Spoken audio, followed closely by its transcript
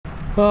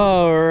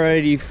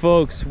Alrighty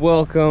folks,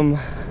 welcome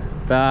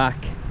back.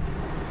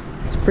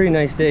 It's a pretty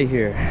nice day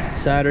here.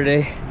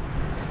 Saturday,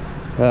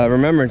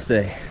 Remembrance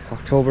Day,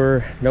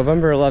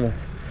 November 11th.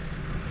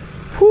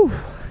 Whew.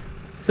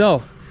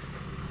 So,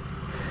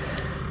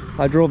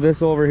 I drove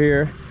this over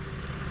here,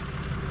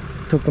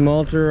 took the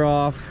mulcher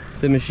off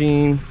the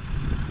machine,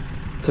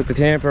 took the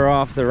tamper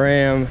off the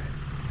ram,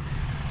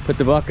 put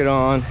the bucket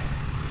on,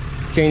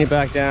 chained it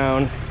back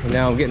down, and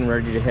now I'm getting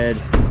ready to head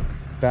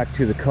back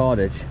to the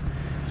cottage.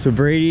 So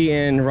Brady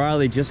and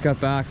Riley just got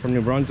back from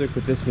New Brunswick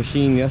with this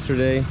machine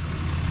yesterday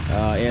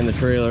and the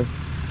trailer.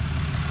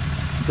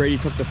 Brady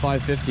took the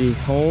 550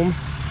 home.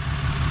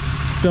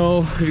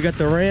 So we got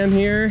the ram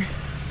here.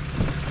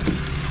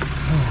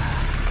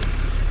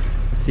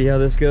 Let's see how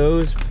this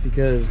goes,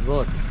 because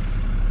look.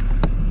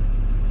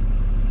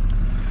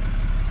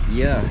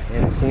 Yeah,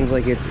 and it seems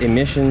like it's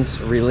emissions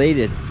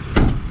related.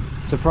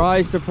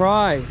 Surprise,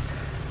 surprise.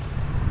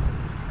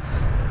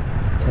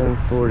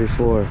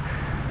 10:44.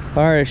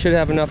 All right, I should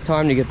have enough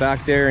time to get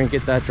back there and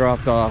get that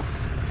dropped off.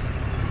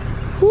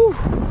 Whew,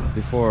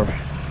 before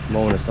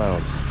moment of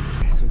silence.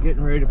 So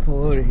getting ready to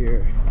pull out of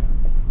here.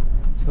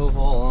 Tow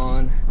haul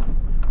on,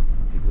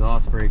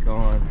 exhaust brake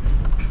on,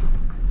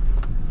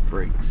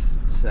 brakes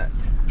set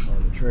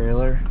on the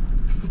trailer.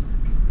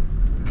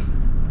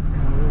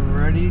 And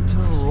we're ready to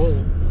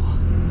roll.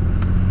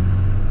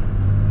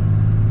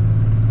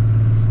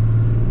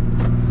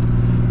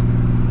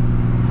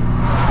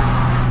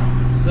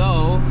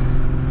 So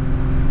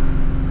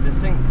this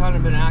thing's kind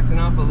of been acting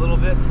up a little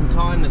bit from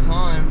time to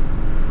time,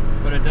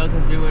 but it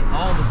doesn't do it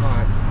all the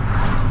time.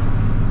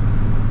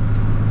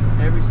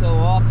 Every so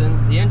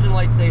often, the engine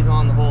light stays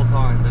on the whole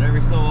time, but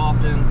every so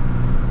often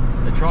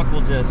the truck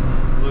will just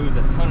lose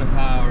a ton of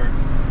power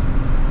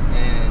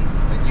and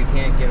like you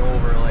can't get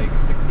over like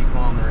 60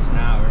 kilometers an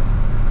hour.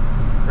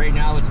 Right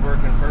now it's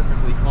working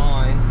perfectly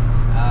fine.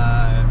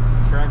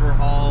 Trevor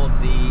hauled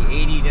the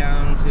 80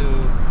 down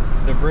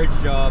to the bridge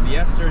job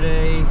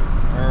yesterday,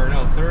 or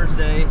no,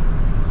 Thursday.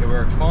 It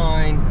worked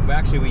fine.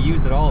 Actually, we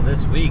used it all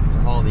this week to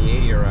haul the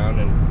 80 around,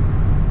 and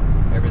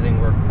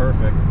everything worked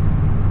perfect.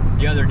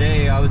 The other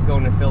day I was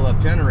going to fill up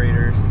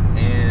generators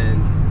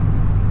and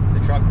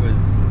the truck was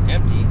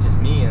empty, just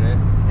me in it,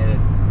 and it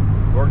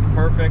worked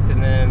perfect,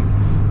 and then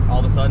all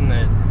of a sudden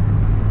it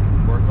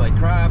worked like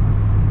crap,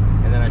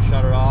 and then I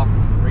shut it off,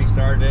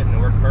 restarted it, and it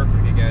worked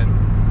perfect again.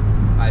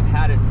 I've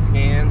had it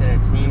scanned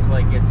and it seems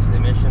like it's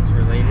emissions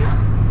related,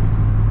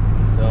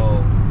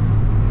 so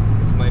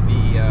this might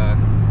be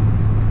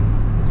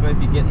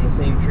getting the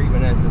same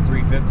treatment as the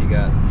 350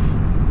 got.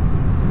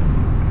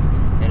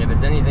 And if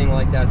it's anything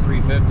like that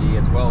 350,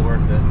 it's well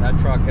worth it. That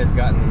truck has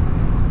gotten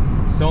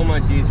so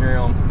much easier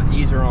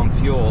on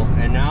fuel,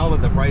 and now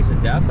with the price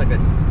of DEF, like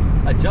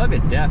a jug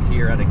of DEF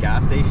here at a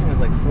gas station is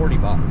like 40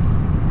 bucks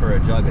for a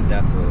jug of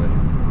DEF fluid.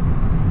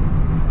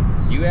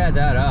 So you add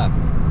that up,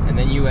 and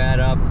then you add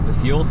up the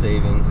fuel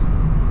savings,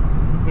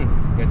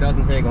 it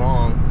doesn't take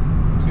long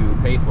to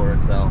pay for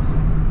itself.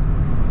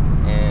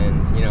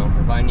 And you know,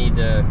 if I need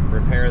to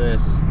repair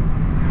this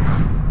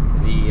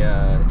the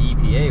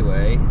EPA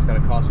way, it's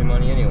going to cost me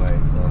money anyway.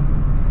 So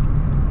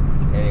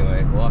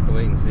anyway, we'll have to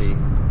wait and see.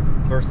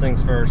 First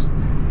things first,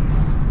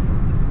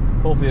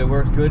 hopefully it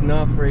works good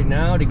enough right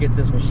now to get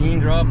this machine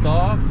dropped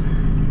off and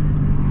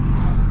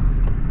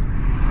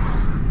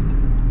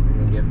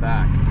then get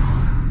back.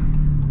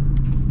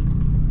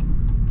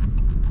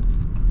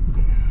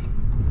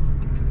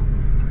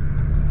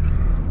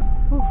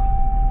 Whew.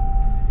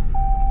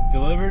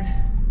 Delivered,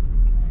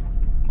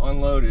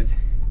 unloaded,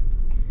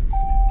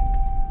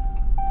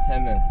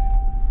 10 minutes.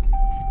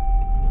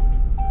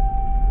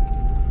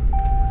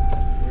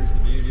 Where's the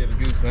beauty of a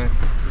gooseneck?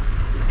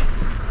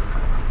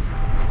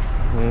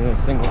 And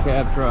a single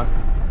cab truck.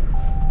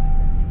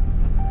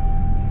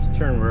 Just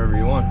turn wherever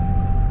you want.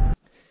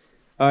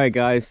 Alright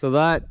guys, so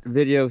that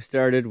video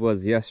started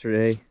was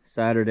yesterday,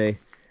 Saturday.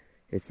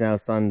 It's now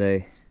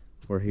Sunday.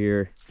 We're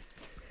here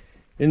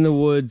in the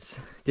woods.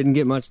 Didn't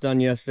get much done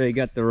yesterday.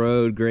 Got the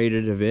road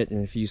graded a bit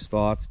in a few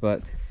spots,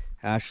 but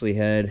Ashley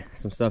had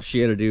some stuff she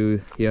had to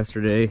do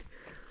yesterday,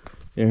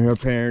 and her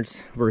parents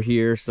were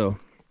here, so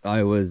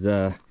I was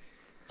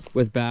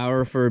with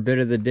Bauer for a bit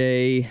of the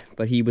day,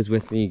 but he was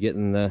with me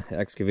getting the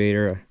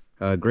excavator,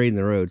 grading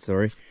the road,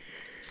 sorry.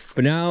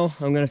 But now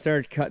I'm gonna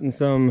start cutting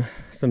some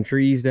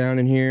trees down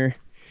in here.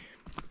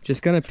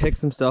 Just gonna pick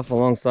some stuff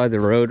alongside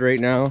the road right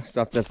now,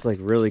 stuff that's like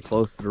really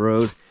close to the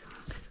road.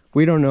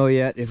 We don't know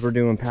yet if we're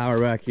doing power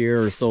back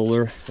here or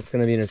solar. That's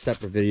gonna be in a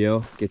separate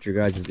video. Get your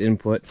guys'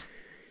 input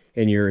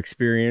and your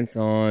experience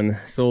on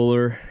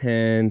solar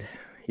and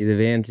the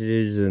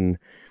advantages and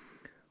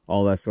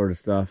all that sort of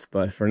stuff.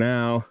 But for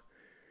now,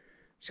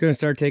 just gonna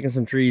start taking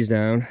some trees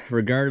down,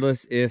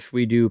 regardless if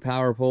we do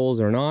power poles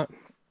or not.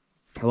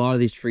 A lot of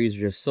these trees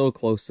are just so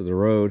close to the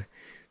road.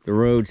 The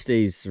road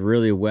stays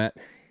really wet.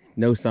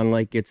 No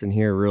sunlight gets in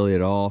here really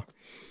at all.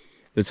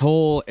 This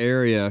whole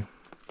area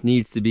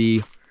needs to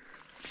be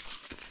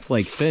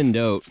like thinned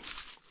out,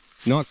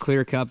 not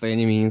clear cut by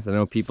any means. I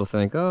know people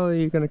think, oh,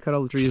 you're gonna cut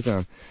all the trees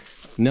down.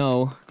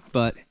 No,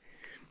 but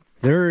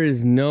There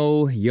is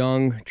no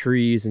young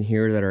trees in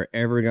here that are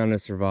ever going to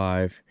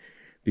survive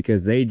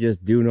because they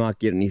just do not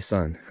get any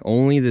sun.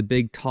 Only the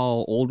big,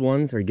 tall, old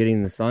ones are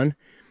getting the sun.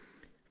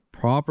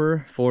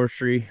 Proper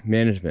forestry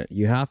management.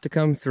 You have to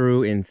come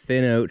through and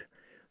thin out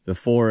the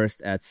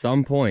forest at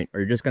some point, or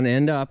you're just going to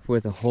end up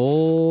with a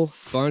whole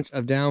bunch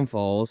of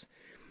downfalls,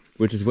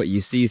 which is what you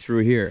see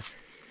through here.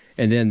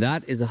 And then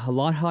that is a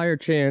lot higher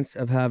chance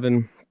of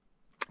having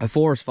a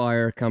forest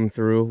fire come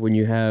through when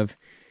you have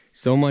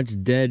so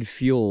much dead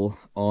fuel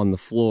on the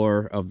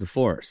floor of the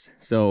forest.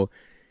 So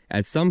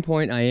at some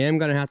point I am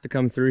going to have to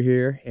come through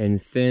here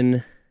and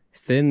thin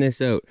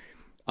this out.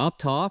 Up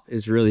top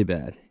is really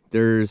bad.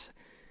 There's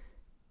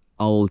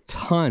a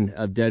ton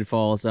of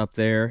deadfalls up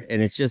there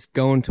and it's just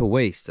going to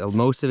waste.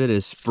 Most of it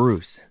is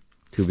spruce,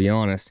 to be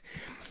honest,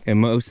 and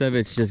most of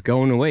it's just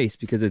going to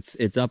waste because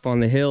it's up on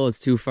the hill, it's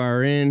too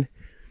far in.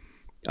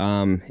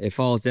 It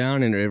falls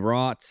down and it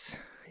rots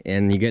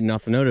and you get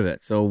nothing out of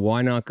it. So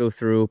why not go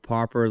through,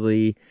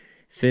 properly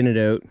thin it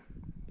out,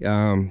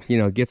 you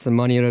know, get some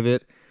money out of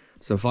it,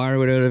 some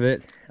firewood out of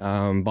it,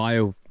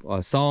 buy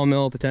a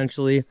sawmill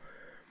potentially,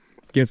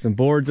 get some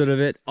boards out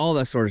of it, all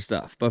that sort of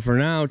stuff. But for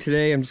now,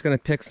 today, I'm just going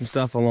to pick some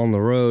stuff along the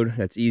road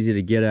that's easy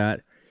to get at.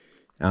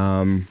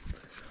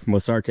 We'll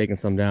start taking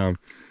some down.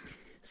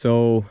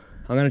 So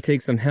I'm going to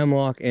take some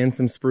hemlock and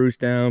some spruce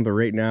down, but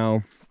right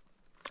now,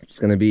 it's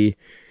going to be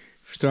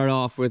start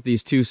off with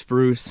these two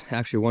spruce,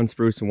 actually one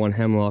spruce and one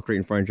hemlock right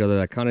in front of each other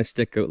that kind of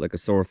stick out like a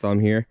sore thumb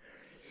here.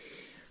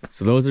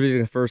 So those will be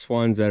the first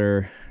ones that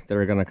are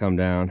gonna come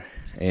down,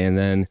 and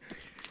then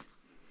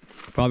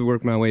probably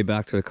work my way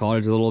back to the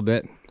cottage a little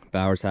bit.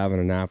 Bauer's having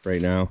a nap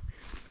right now,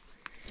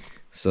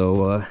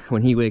 so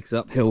when he wakes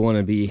up he'll want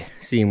to be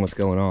seeing what's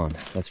going on,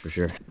 that's for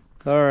sure.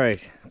 All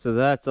right, so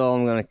that's all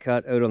I'm gonna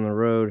cut out on the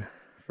road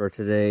for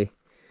today.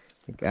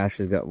 I think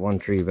Ashley's got one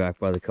tree back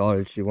by the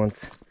cottage she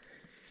wants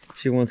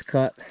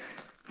cut.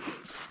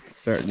 It's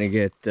starting to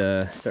get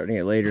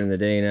later in the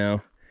day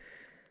now.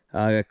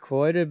 I got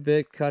quite a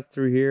bit cut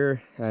through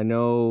here. I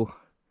know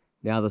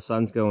now the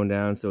sun's going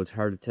down, so it's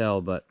hard to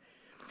tell, but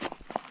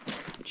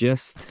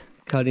just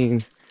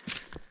cutting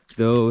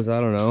those,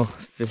 I don't know,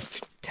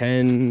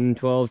 10,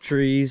 12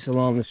 trees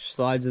along the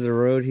sides of the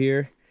road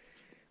here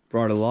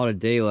brought a lot of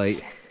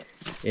daylight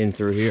in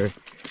through here.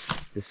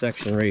 This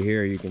section right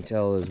here, you can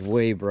tell, is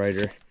way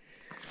brighter.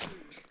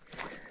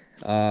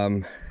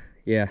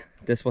 Yeah,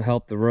 this will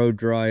help the road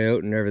dry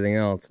out and everything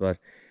else, but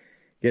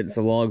getting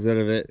some logs out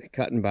of it,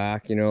 cutting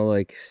back, you know,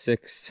 like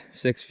six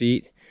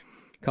feet,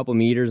 a couple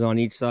meters on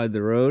each side of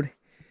the road,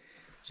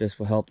 just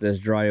will help this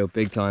dry out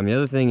big time. The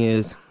other thing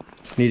is,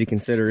 need to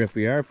consider if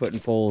we are putting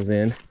poles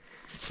in,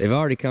 they've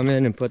already come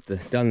in and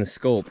done the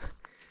scope.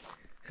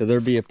 So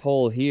there'd be a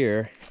pole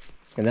here,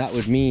 and that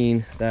would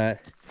mean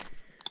that,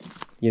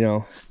 you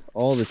know,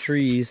 all the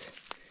trees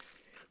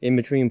in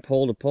between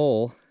pole to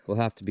pole will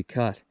have to be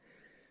cut.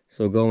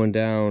 So going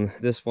down,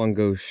 this one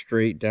goes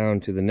straight down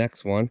to the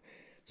next one.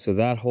 So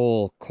that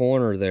whole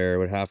corner there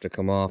would have to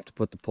come off to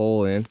put the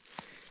pole in.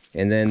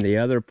 And then the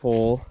other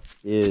pole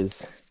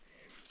is,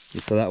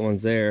 so that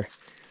one's there.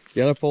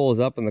 The other pole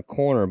is up in the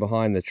corner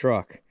behind the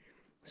truck.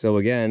 So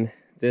again,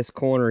 this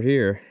corner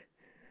here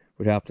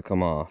would have to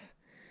come off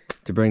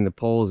to bring the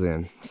poles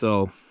in.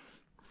 So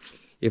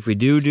if we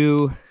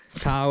do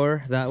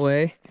power that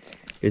way,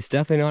 it's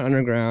definitely not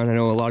underground. I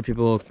know a lot of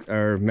people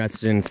are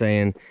messaging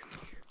saying,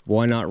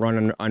 why not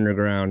run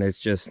underground? It's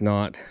just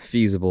not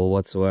feasible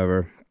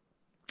whatsoever.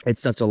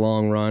 It's such a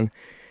long run.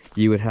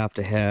 You would have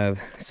to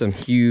have some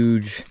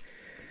huge,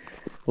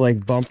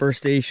 like, bumper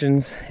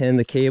stations, and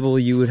the cable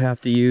you would have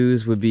to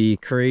use would be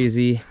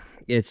crazy.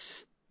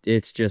 It's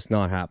just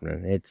not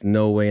happening. It's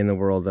no way in the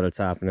world that it's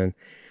happening.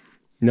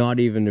 Not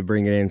even to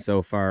bring it in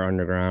so far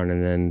underground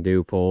and then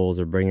do poles,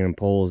 or bringing in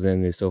poles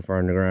in do so far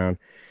underground.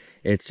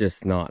 It's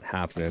just not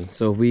happening.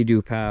 So if we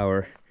do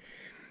power,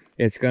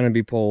 it's going to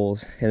be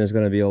poles, and there's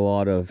going to be a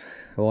lot of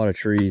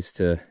trees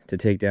to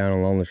take down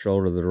along the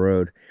shoulder of the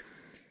road.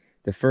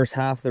 The first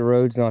half of the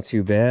road's not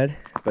too bad,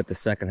 but the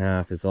second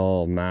half is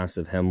all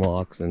massive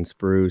hemlocks and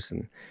spruce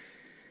and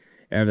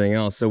everything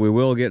else. So we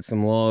will get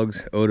some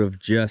logs out of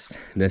just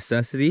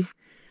necessity,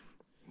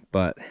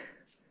 but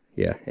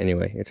yeah,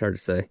 anyway, it's hard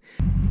to say.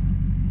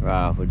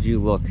 Wow, would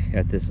you look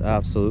at this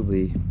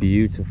absolutely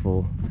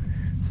beautiful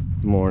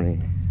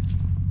morning.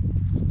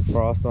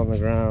 Frost on the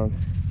ground,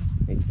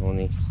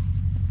 8:20.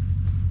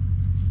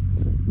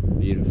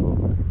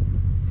 Beautiful.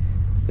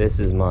 This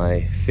is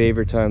my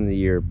favorite time of the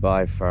year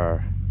by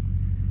far.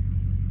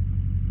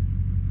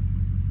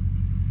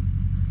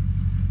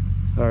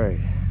 Alright,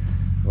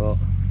 well,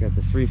 got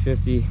the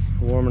 350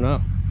 warming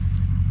up.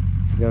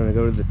 I'm gonna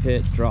go to the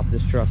pit, drop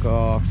this truck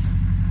off.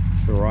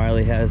 So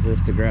Riley has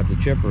this to grab the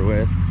chipper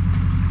with.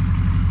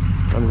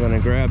 I'm gonna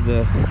grab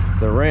the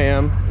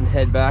ram and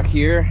head back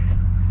here.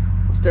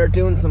 Start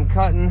doing some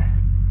cutting.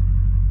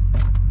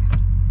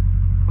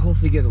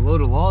 Hopefully get a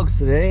load of logs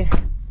today.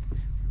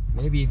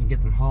 Maybe even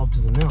get them hauled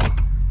to the mill.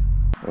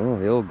 Oh,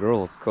 the old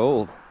girl, it's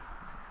cold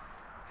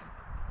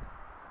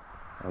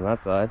on that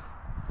side.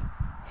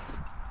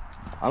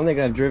 I don't think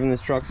I've driven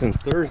this truck since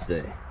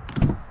Thursday.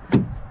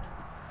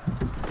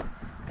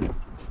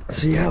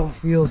 See how it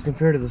feels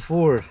compared to the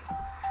Ford.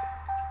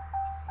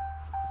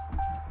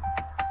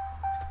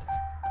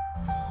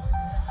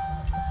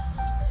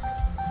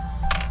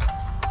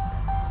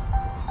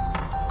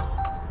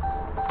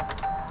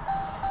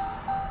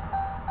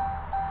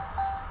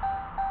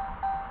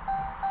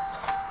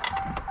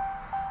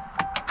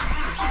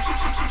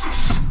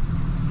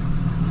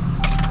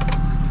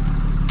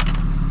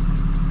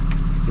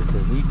 Get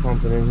some heat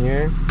pumping in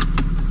here.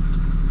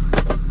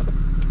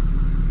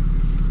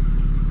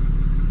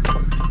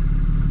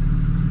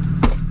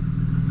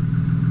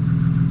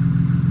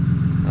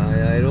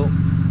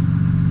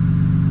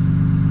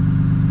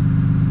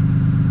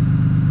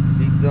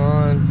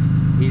 On,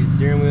 heated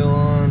steering wheel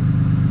on.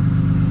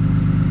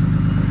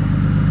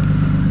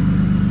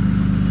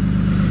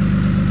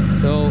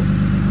 So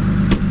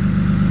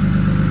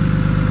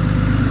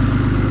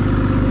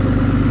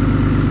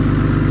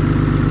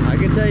I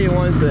can tell you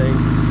one thing,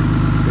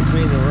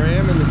 between the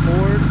Ram and the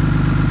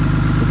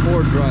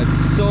Ford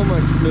drives so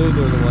much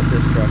smoother than what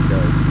this truck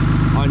does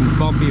on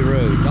bumpy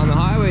roads. On the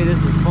highway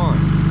this is fun,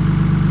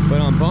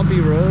 but on bumpy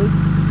roads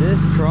this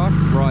truck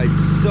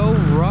rides so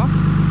rough.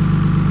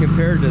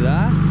 Compared to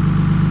that,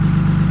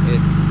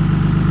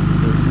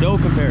 there's no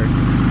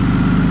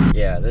comparison.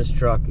 Yeah, this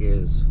truck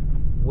is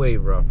way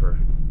rougher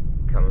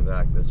coming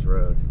back this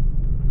road.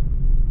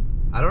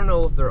 I don't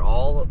know if they're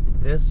all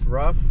this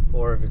rough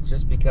or if it's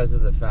just because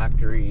of the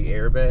factory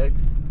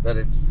airbags that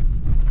it's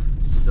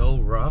so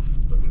rough,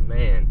 but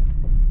man,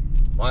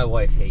 my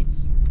wife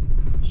hates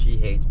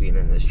being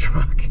in this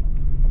truck.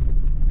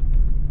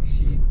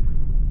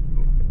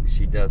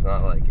 She does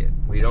not like it.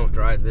 We don't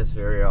drive this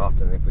very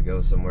often if we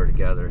go somewhere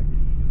together.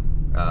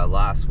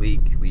 Last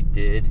week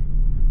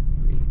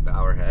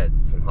Bauer had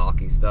some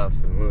hockey stuff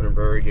in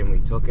Lunenburg and we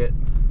took it,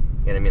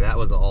 and I mean that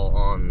was all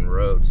on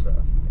road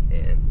stuff,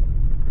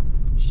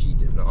 and she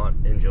did not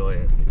enjoy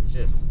it. It's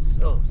just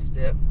so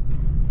stiff.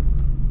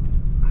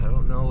 I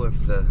don't know if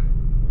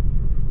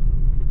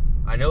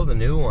I know the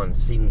new ones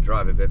seem to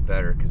drive a bit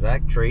better, because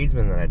that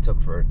Tradesman that I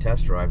took for a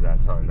test drive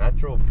that time, that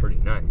drove pretty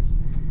nice.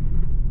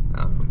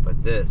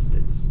 But this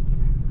is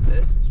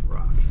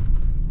rough,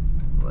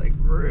 like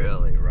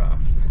really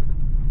rough.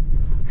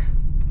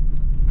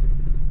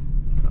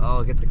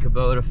 I'll get the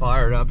Kubota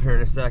fired up here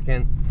in a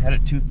second. Had a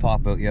tooth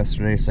pop out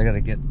yesterday, so I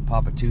gotta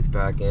pop a tooth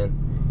back in.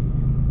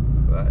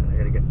 But I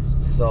gotta get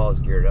the saws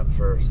geared up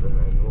first, and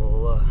then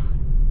we'll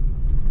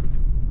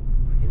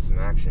get some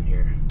action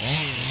here.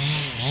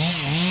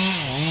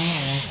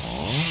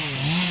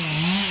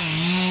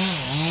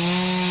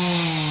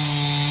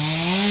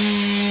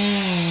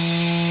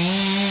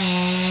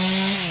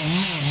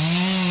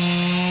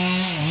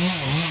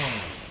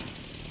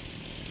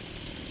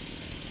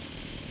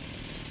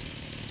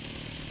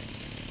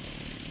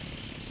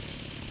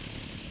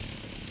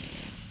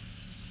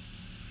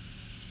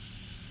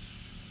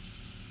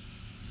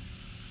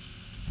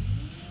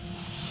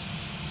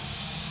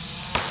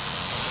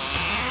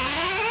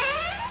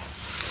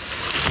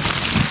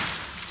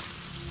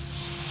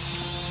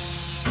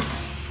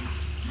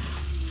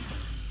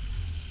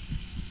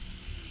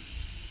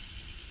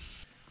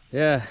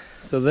 Yeah,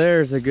 so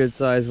there's a good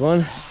size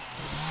one.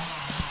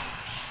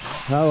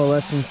 I will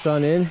let some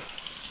sun in.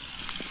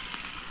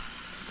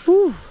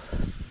 Whew,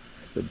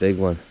 the big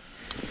one.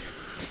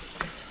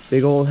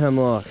 Big old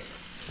hemlock.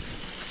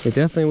 It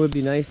definitely would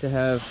be nice to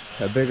have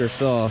a bigger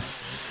saw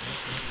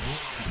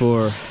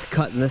for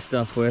cutting this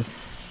stuff with.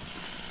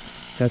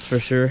 That's for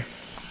sure.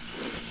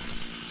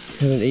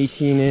 Got an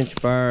 18-inch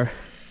bar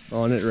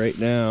on it right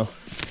now.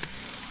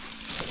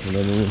 And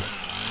then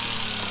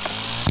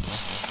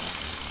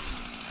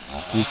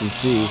you can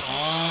see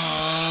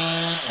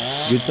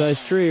good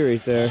sized tree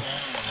right there.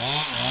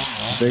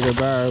 A bigger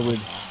bar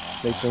would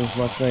make things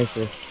much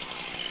nicer.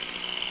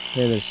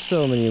 And there's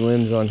so many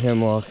limbs on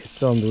hemlock,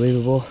 it's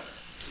unbelievable.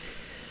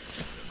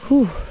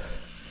 Whew.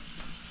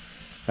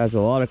 That's a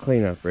lot of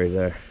cleanup right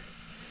there.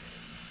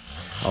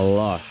 A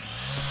lot.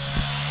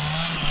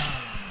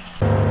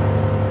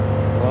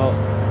 Well,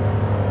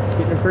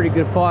 getting a pretty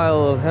good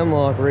pile of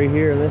hemlock right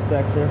here in this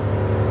section.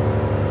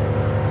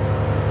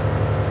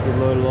 Good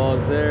load of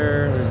logs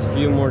there. There's a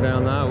few more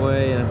down that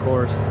way, and of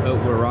course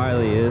out where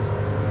Riley is.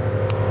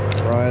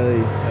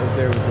 Riley out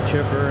there with the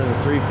chipper and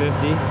the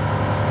 350,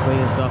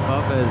 cleaning stuff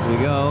up as we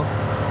go.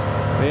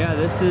 But yeah,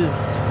 this is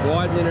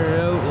widening it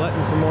out,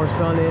 letting some more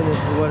sun in.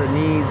 This is what it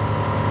needs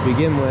to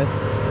begin with.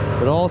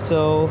 But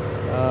also,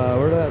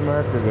 where did that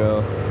marker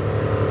go?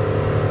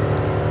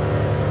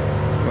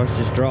 Must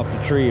just drop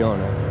the tree on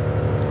it.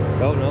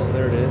 Oh no,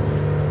 there it is.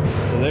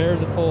 So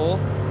there's a pole.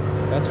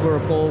 That's where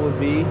a pole would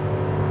be.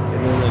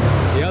 And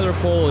then the other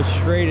pole is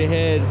straight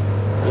ahead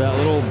where that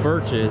little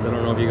birch is. I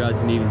don't know if you guys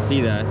can even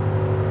see that.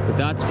 But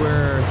that's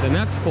where the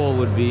next pole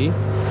would be.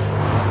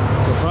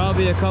 So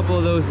probably a couple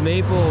of those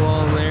maple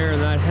along there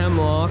and that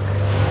hemlock.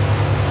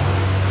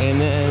 And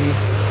then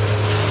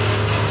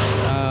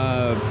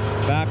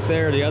back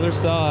there, the other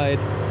side,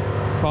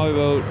 probably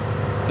about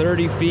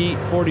 30 feet,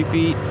 40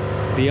 feet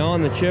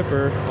beyond the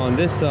chipper on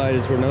this side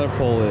is where another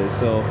pole is.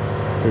 So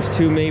there's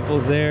 2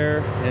 maples there,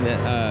 and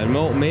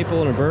a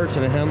maple and a birch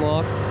and a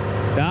hemlock.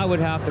 That would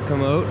have to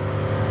come out.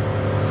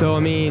 So I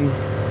mean,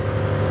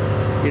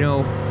 you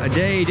know, a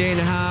day and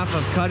a half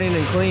of cutting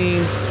and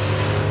cleaning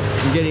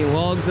and getting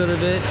logs out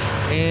of it,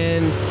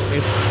 and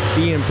it's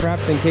being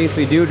prepped in case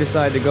we do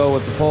decide to go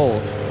with the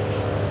poles.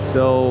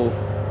 So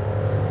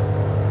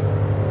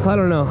I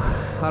don't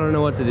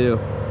know what to do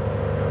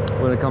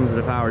when it comes to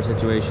the power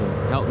situation.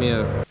 Help me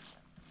out.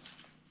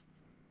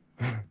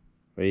 What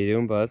are you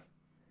doing, bud?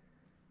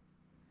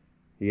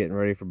 You getting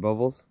ready for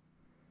bubbles?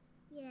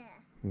 Yeah.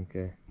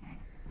 Okay.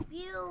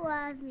 You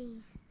love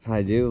me.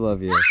 I do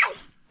love you.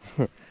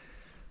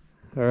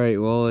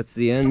 Alright, well, it's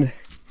the end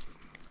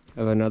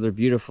of another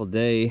beautiful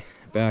day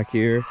back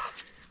here.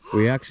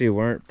 We actually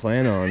weren't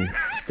planning on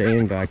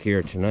staying back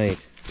here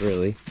tonight,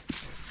 really.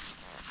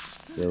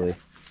 Silly.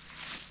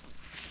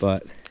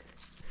 But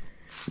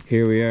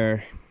here we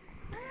are,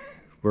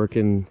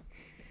 working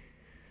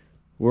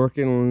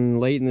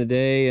late in the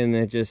day, and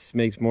it just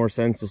makes more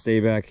sense to stay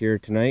back here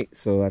tonight,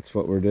 so that's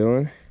what we're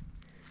doing.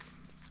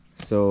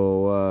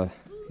 So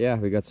yeah,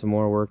 we got some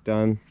more work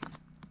done.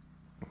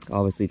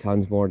 Obviously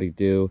tons more to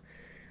do.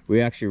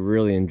 We actually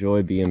really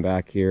enjoy being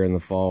back here in the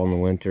fall and the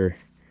winter,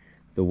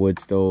 the wood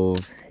stove,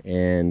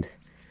 and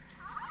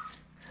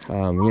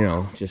you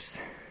know,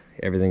 just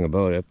everything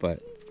about it. But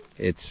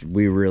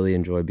we really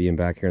enjoy being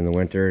back here in the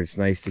winter. It's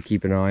nice to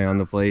keep an eye on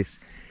the place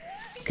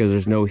because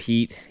there's no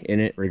heat in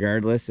it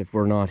regardless if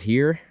we're not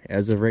here.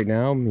 As of right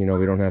now, you know,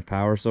 we don't have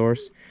power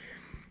source.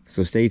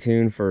 So stay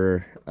tuned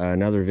for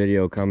another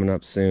video coming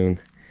up soon,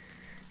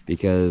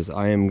 because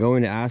I am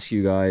going to ask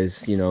you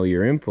guys, you know,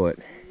 your input.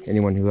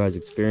 Anyone who has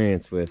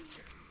experience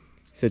with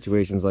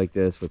situations like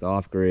this, with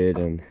off-grid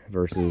and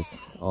versus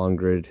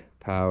on-grid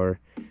power.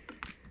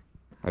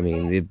 I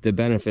mean, the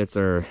benefits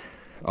are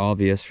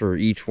obvious for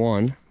each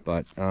one,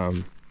 but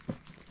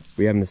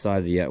we haven't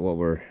decided yet what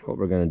we're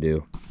gonna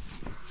do.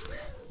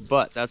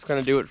 But that's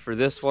gonna do it for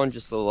this one.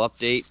 Just a little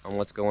update on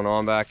what's going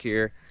on back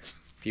here.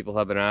 People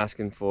have been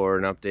asking for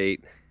an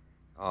update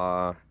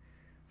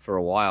for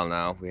a while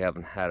now. We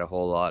haven't had a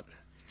whole lot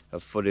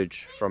of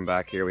footage from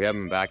back here. We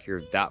haven't been back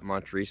here that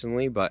much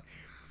recently, but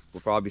we'll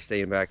probably be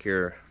staying back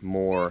here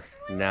more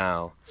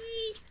now.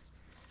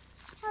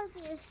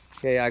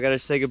 Okay, I gotta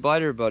say goodbye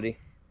to everybody.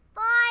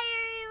 Bye,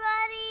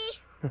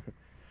 everybody.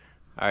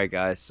 Alright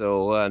guys,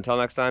 so until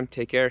next time,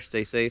 take care,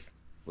 stay safe.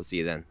 We'll see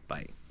you then.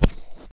 Bye.